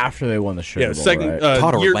the year Michigan. after they won the Sugar Bowl, second. right?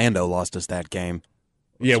 Todd year- Orlando lost us that game.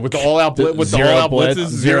 Yeah, with the all-out The with the zero all-out blitz, blitzes,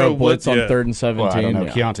 zero blitz on yeah. 3rd and 17. Well, I don't know.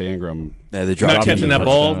 yeah. Keontae Ingram, Yeah, they Not dropped catching him. that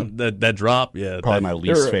ball, touchdown. that drop. Yeah, probably my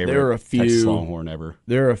least there favorite were a few- Texas Longhorn ever.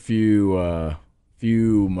 There are a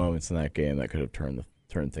few moments in that game that could have turned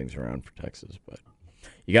things around for Texas, but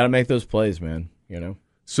you got to make those plays, man.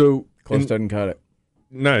 So Close doesn't cut it.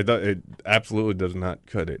 No, it absolutely does not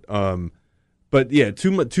cut it. But yeah,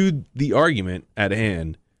 to the argument at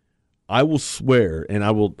hand, I will swear, and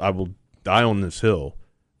I will die on this hill.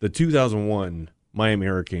 The 2001 Miami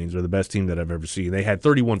Hurricanes are the best team that I've ever seen. They had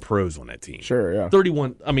 31 pros on that team. Sure, yeah.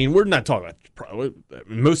 31. I mean, we're not talking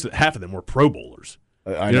about half of them were Pro Bowlers. I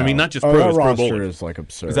You know what I mean? Not just that pros, Pro roster Bowlers. is like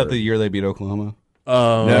absurd. Is that the year they beat Oklahoma?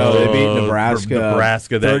 No, they beat Nebraska.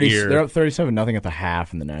 Nebraska that year. They're up 37-0 at the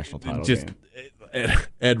half in the national title Just game.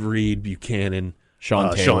 Ed Reed, Buchanan,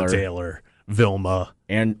 Sean Taylor, Vilma.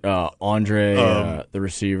 And Andre, the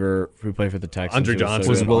receiver who played for the Texans. Andre who so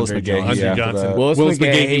Johnson. good. Willis Andre McGahee. Andre after Johnson. that. Willis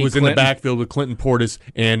McGahee was in the Clinton- backfield with Clinton Portis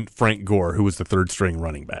and Frank Gore, who was the third string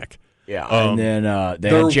running back. Yeah, and then they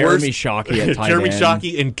had Jeremy Shockey at tight Jeremy end.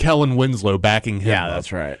 Shockey and Kellen Winslow backing him. Yeah, up.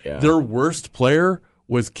 that's right. Yeah. Their worst player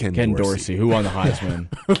was Ken Dorsey, who won the Heisman.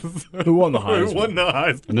 Who won the Heisman? Who won the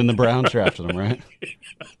Heisman? And then the Browns drafted him, right?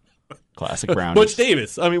 Classic Browns. Butch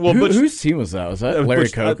Davis. I mean, well, Whose team was that? Was that Larry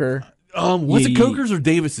Butch- Coker? Was it Coker's or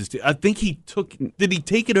Davis's? I think he took. Did he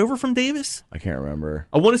take it over from Davis? I can't remember.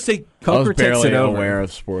 I want to say I was Coker takes barely it over. aware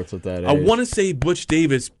of sports at that age. I want to say Butch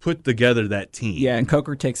Davis put together that team. Yeah, and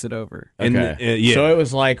Coker takes it over. And, Okay. yeah. So it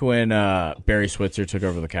was like when Barry Switzer took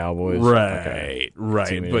over the Cowboys. Right, Okay. right.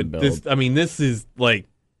 Team he But didn't build. this is like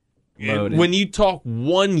Loaded. when you talk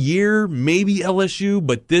 1 year, maybe LSU,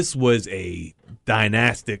 but this was a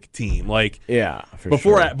dynastic team. Like Yeah, for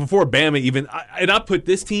before sure. before Bama even, I put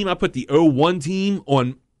this team, I put the 01 team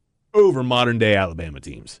on over modern day Alabama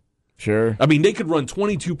teams. Sure. I mean, they could run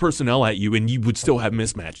 22 personnel at you, and you would still have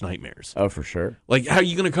mismatch nightmares. Oh, for sure. Like, how are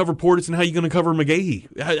you going to cover Portis and how are you going to cover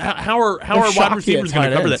McGahee? How are They're wide receivers going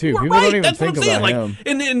to cover that? Too. People Right, don't even that's think what I'm saying. about Like,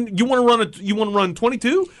 him. and you want to run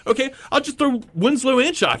 22? Okay, I'll just throw Winslow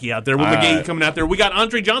and Shockey out there with McGahee coming out there. We got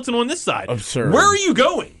Andre Johnson on this side. Absurd. Where are you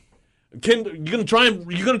going? You gonna try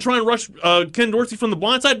and rush Ken Dorsey from the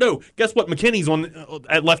blind side? No. Guess what? McKinney's on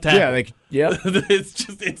at left tackle. Yeah,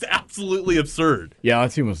 it's absolutely absurd. Yeah,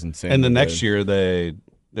 that team was insane. And the next year,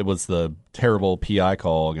 it was the terrible PI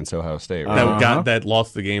call against Ohio State. Right? That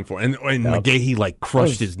lost the game for, and McGahee like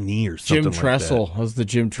crushed his knee or something. Jim Tressel. Like that. That was the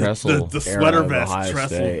Jim Tressel. The era sweater of vest Ohio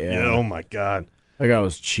Tressel. State, yeah. Oh my God. That guy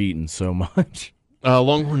was cheating so much.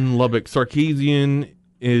 Longhorn Lubbock. Sarkisian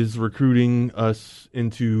is recruiting us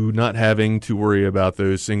into not having to worry about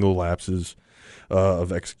those single lapses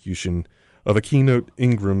of execution of a Keynote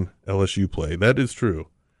Ingram LSU play. That is true.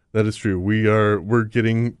 That is true. We're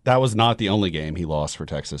getting. That was not the only game he lost for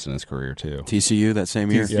Texas in his career, too. TCU that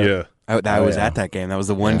same year. Yeah. I was at that game. That was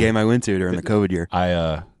the one game I went to during the COVID year.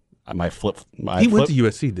 He went to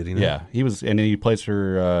USC, did he not? Yeah, he was, and he plays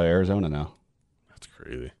for Arizona now. That's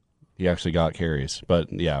crazy. He actually got carries,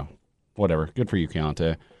 but yeah, whatever. Good for you,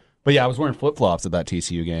 Keontae. But yeah, I was wearing flip flops at that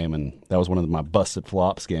TCU game, and that was one of my busted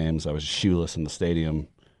flops games. I was shoeless in the stadium,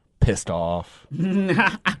 pissed off. One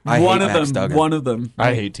of them.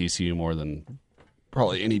 I hate TCU more than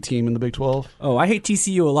probably any team in the Big 12. Oh, I hate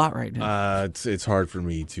TCU a lot right now. It's hard for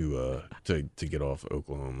me to get off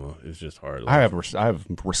Oklahoma. It's just hard. I have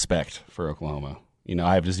respect for Oklahoma. You know,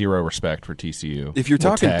 I have zero respect for TCU. If you're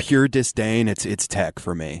talking Tech. pure disdain, it's Tech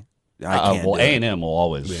for me. I can't. Well, do it. A&M will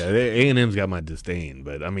always. Yeah, A&M's got my disdain,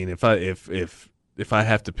 but I mean, if I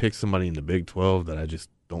have to pick somebody in the Big 12 that I just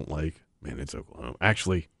don't like, man, it's Oklahoma.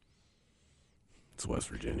 Actually, it's West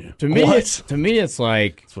Virginia. To me, it's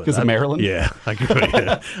like because of Maryland. Yeah, I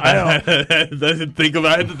had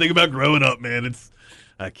to think about growing up, man.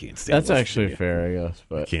 I can't stand. That's West actually Virginia. fair, I guess.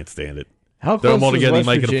 But Can't stand it. how Throw 'em close all is together, West you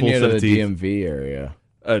might get a full Virginia set to of the teeth. DMV area?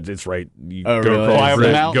 It's right. You Oh, go really? across Fly the over the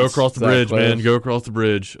bridge. mountains? Go across the Is that bridge, close? man. Go across the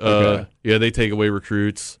bridge. Okay. Yeah, they take away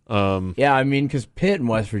recruits. Yeah, I mean, because Pitt and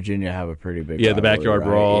West Virginia have a pretty big Yeah, the rivalry, backyard right?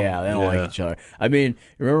 brawl. Yeah, they don't Yeah. like each other. I mean,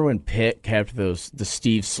 remember when Pitt kept the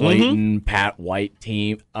Steve Slayton, Pat White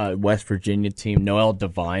team, West Virginia team? Noel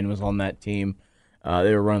Devine was on that team.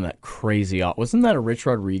 They were running that crazy. Wasn't that a Rich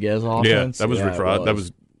Rodriguez offense? Yeah, that was Yeah, Rich it Rod. That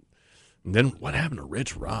was. And then what happened to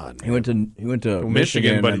Rich Rod? He went to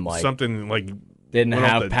Michigan, but and like something like didn't went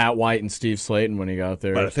off have the- Pat White and Steve Slayton when he got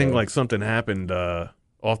there. But I think so- like something happened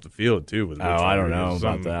off the field too. With Rich I don't know Rodriguez.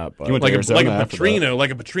 about that, but You went Like to a Arizona after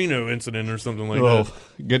Petrino incident or something like Oh,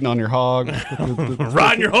 getting on your hog. that.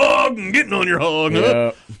 Riding your hog and getting on your hog.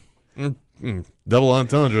 Huh? yeah. Double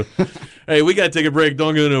entendre. Hey, we got to take a break.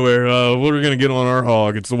 Don't go nowhere. What are we going to get on our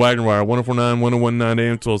hog? It's the Wagner Wire, 104.9, 101.9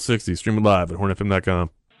 AM, 1260. Stream it live at hornfm.com.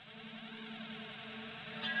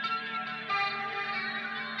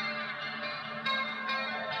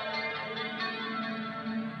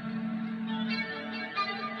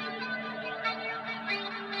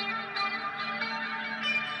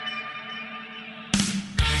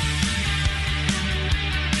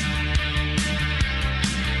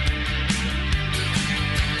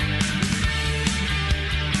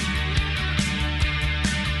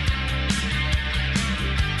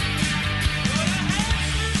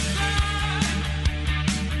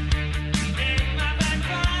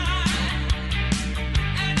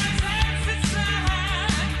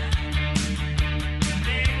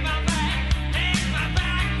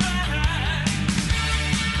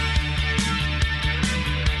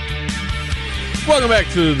 Welcome back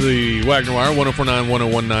to the Wagner Wire, 104.9,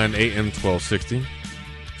 101.9 AM 1260.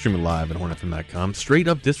 Streaming live at hornfm.com. Straight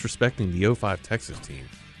up disrespecting the 05 Texas team.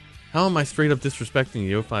 How am I straight up disrespecting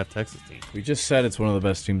the 05 Texas team? We just said it's one of the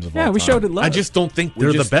best teams of all time. We showed it love. I just don't think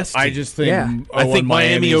they're the best team. I just think I think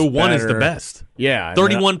Miami 01 is the better. best. Yeah.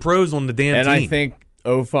 31 pros on the damn and team. I think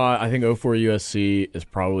 05, I think 04 USC is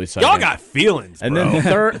probably second. Y'all got feelings, and bro.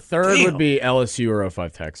 then third Damn. would be LSU or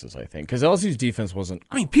 05 Texas, I think. Because LSU's defense wasn't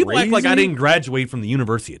I mean, people act like I crazy. didn't graduate from the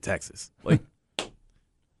University of Texas. Like,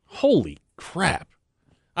 holy crap.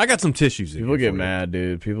 I got some tissues. People get mad,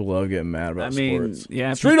 dude. People love getting mad about sports.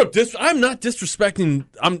 Yeah, Straight up, I'm not disrespecting.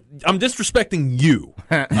 I'm disrespecting you.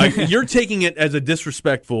 You're taking it as a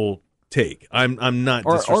disrespectful take. I'm not.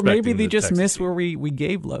 Or maybe they the just Texas missed team. where we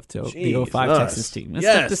gave love to the Jesus. 05 Texas team. That's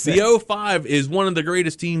tough to Yes, say. the 05 is one of the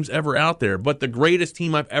greatest teams ever out there, but the greatest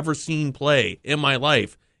team I've ever seen play in my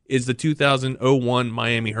life is the 2001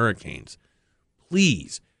 Miami Hurricanes.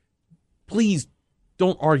 Please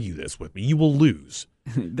don't argue this with me. You will lose.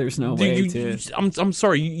 There's no way to. I'm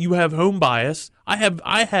sorry. You have home bias. I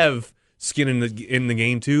have skin in the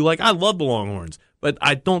game too. Like, I love the Longhorns, but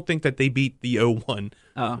I don't think that they beat the 01.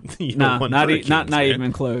 Oh, the no, 01 not Hurricanes,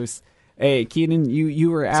 even close. Hey, Keenan, you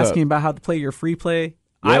were asking about how to play your free play.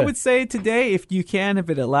 Yeah. I would say today, if you can, if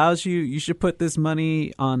it allows you, you should put this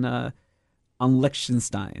money on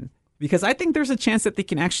Liechtenstein. Because I think there's a chance that they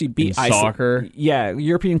can actually beat Iceland. Soccer? Yeah,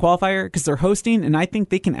 European qualifier, because they're hosting, and I think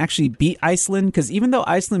they can actually beat Iceland. Because even though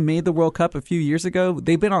Iceland made the World Cup a few years ago,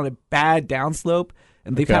 they've been on a bad downslope,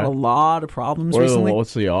 and they've had a lot of problems recently.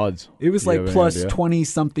 What's the odds? It was like plus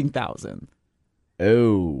 20-something thousand.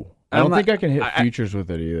 Oh. I don't think I can hit I- futures with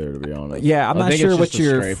it either, to be honest. Yeah, I'm I not think sure it's what just a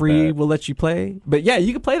your straight free bet. will let you play. But yeah,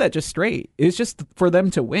 you can play that just straight. It's just for them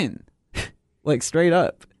to win. Like straight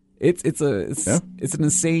up. It's an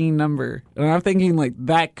insane number. And I'm thinking like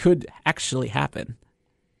that could actually happen.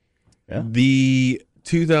 Yeah. The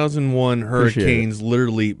 2001 Appreciate Hurricanes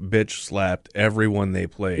literally bitch slapped everyone they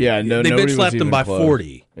played. Yeah, no, they nobody bitch was slapped them even by close.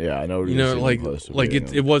 40. Yeah, nobody You know, was even like close to like beating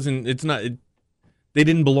them. it wasn't. It's not. They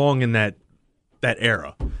didn't belong in that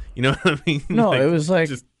era. You know what I mean? No, Like, it was like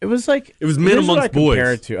just- it was like it was men here's what amongst I compare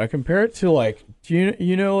boys. it to. I compare it to like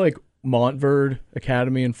you know like Montverde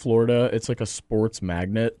Academy in Florida. It's like a sports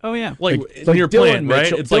magnet. Oh yeah. like It's like near Dylan plant, right?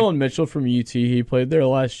 Mitchell, It's Dylan like Mitchell from UT. He played there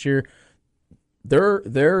last year.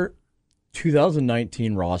 Their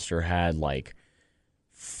 2019 roster had like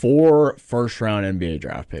 4 first-round NBA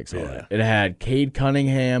draft picks on it. It had Cade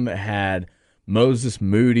Cunningham. It had Moses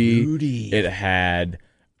Moody. It had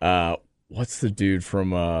what's the dude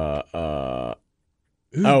from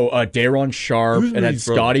Daron Sharp. who's It had Moody's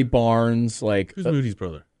brother? Scotty Barnes. Like who's Moody's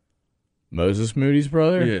brother? Moses Moody's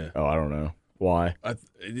brother. Yeah. Oh, I don't know why. I, Do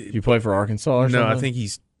you play for Arkansas or something? no, I think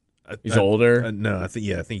he's older. No, I think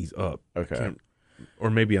he's up. Okay. Or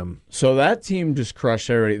maybe I'm. So that team just crushed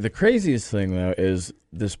everybody. The craziest thing, though, is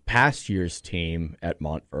this past year's team at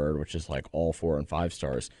Montverde, which is like all 4 and 5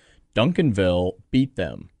 stars. Duncanville beat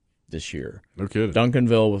them this year. No kidding.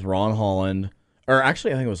 Duncanville with Ron Holland, or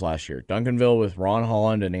actually I think it was last year. Duncanville with Ron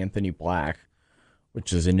Holland and Anthony Black,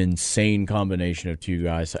 which is an insane combination of two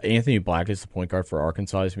guys. So Anthony Black is the point guard for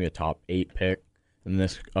Arkansas. He's going to be a top 8 pick in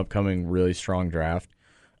this upcoming really strong draft.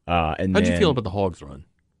 And How'd you then- feel about the Hogs run?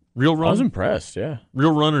 Real run? I was impressed, yeah.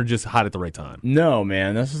 Real run or just hot at the right time? No,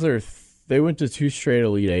 man. This is they went to 2 straight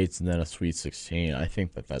Elite Eights and then a Sweet 16. I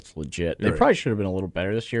think that's legit. They Right. probably should have been a little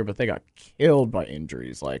better this year, but they got killed by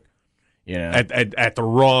injuries. Like, you know, At the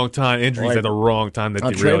wrong time. Injuries Like, at the wrong time that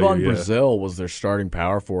derail Trayvon you. Yeah. Brazil was their starting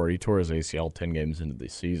power forward. He tore his ACL 10 games into the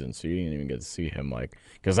season, so you didn't even get to see him, like,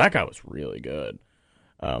 because that guy was really good.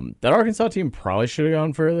 That Arkansas team probably should have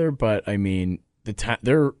gone further, but I mean,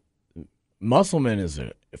 their Musselman is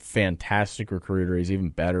a fantastic recruiter. He's even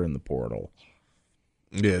better in the portal.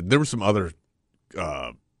 Yeah, there were some other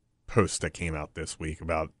posts that came out this week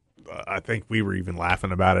about. I think we were even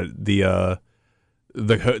laughing about it. The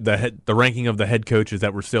ranking of the head coaches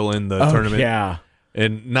that were still in the tournament. Yeah.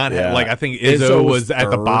 And not Yeah. like I think Izzo was at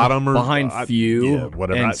the third bottom or behind Few, yeah,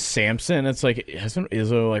 whatever. and Sampson. It's like hasn't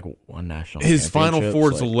Izzo like won national? His Final championships?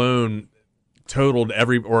 Fours Like, alone totaled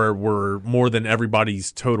were more than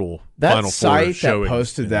everybody's total that Final Four site that showings.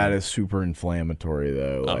 posted that is super inflammatory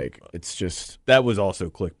though. Like it's just That was also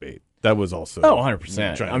clickbate. That was also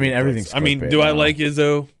 100%. trying to I mean get everything's. clicks. I mean, clickbait do I now. like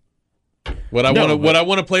Izzo? Would I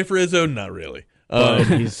want to play for Izzo? Not really. But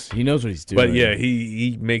he knows what he's doing. But yeah,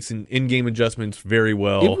 he makes an in-game adjustments very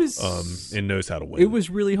well. It was- and knows how to win. It was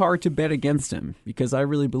really hard to bet against him because I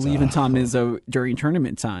really believe in Tom Izzo during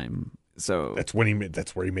tournament time. So that's where he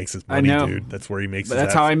makes his I money, know. dude. That's where he makes. but his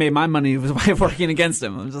that's how I made my money was by working against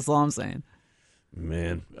him. That's all I'm saying.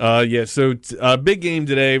 Man, yeah. So big game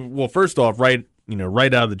today. Well, first off, right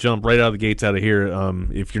out of the jump, right out of the gates, out of here.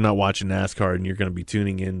 If you're not watching NASCAR and you're going to be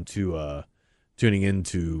tuning into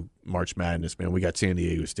March Madness, man, we got San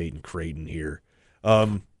Diego State and Creighton here.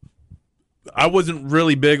 I wasn't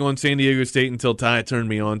really big on San Diego State until Ty turned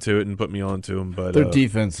me on to it and put me on to them. But their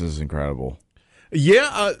defense is incredible.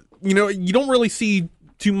 yeah, you don't really see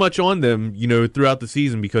too much on them, throughout the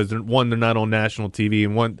season because they're not on national TV,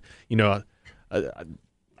 and one,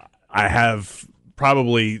 I have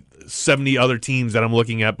probably 70 other teams that I'm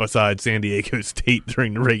looking at besides San Diego State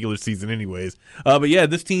during the regular season anyways. But yeah,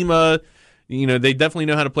 this team, they definitely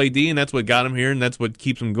know how to play D, and that's what got them here, and that's what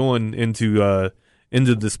keeps them going into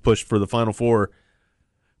this push for the Final Four.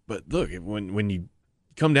 But look, when you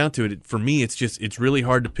come down to it, for me, it's really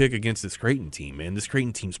hard to pick against this Creighton team, man. This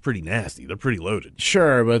Creighton team's pretty nasty. They're pretty loaded.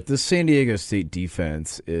 Sure, but the San Diego State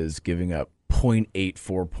defense is giving up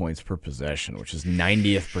 0.84 points per possession, which is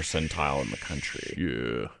 90th percentile in the country.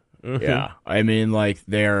 Yeah. Yeah. I mean, like,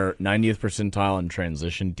 they're 90th percentile in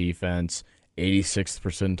transition defense, 86th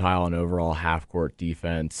percentile in overall half-court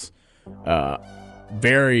defense.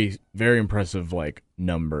 Very, very impressive, like,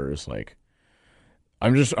 numbers. Like,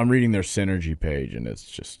 I'm reading their synergy page, and it's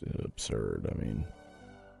just absurd. I mean,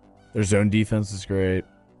 their zone defense is great.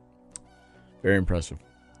 Very impressive.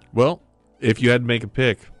 Well, if you had to make a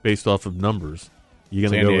pick based off of numbers, you're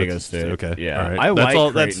going to go Diego with State. Okay. Yeah. All right. I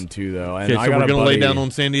like Creighton, too, though. And okay, so we're going to lay down on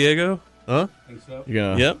San Diego? Huh? Think so?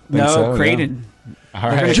 Yep. No, Creighton. All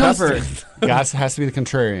right. Justin. Guys has to be the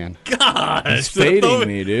contrarian. Gosh. He's fading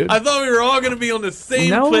me, dude. I thought we were all going to be on the same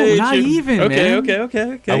No, page. not even, man.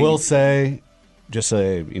 Okay. I will say, just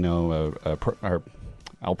I'll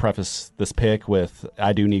preface this pick with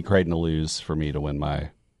I do need Creighton to lose for me to win my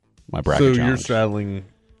bracket So challenge. you're straddling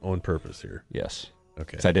on purpose here. Yes.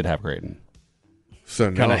 Okay. Because I did have Creighton.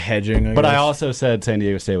 So Kind of hedging, But guess. I also said San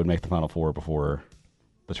Diego State would make the Final Four before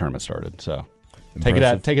the tournament started. So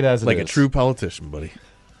Impressive. take it as it like is. a true politician, buddy.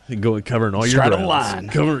 covering all your Straddle grounds. line.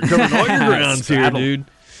 Covering all your grounds here, dude.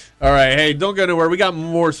 All right, hey, don't go nowhere. We got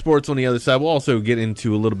more sports on the other side. We'll also get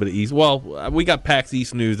into a little bit of East. Well, we got PAX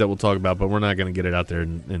East news that we'll talk about, but we're not going to get it out there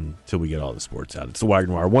until we get all the sports out. It's the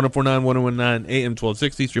Wagner Wire, 104.9, 101.9, AM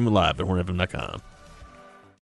 1260, streaming live at hornfm.com.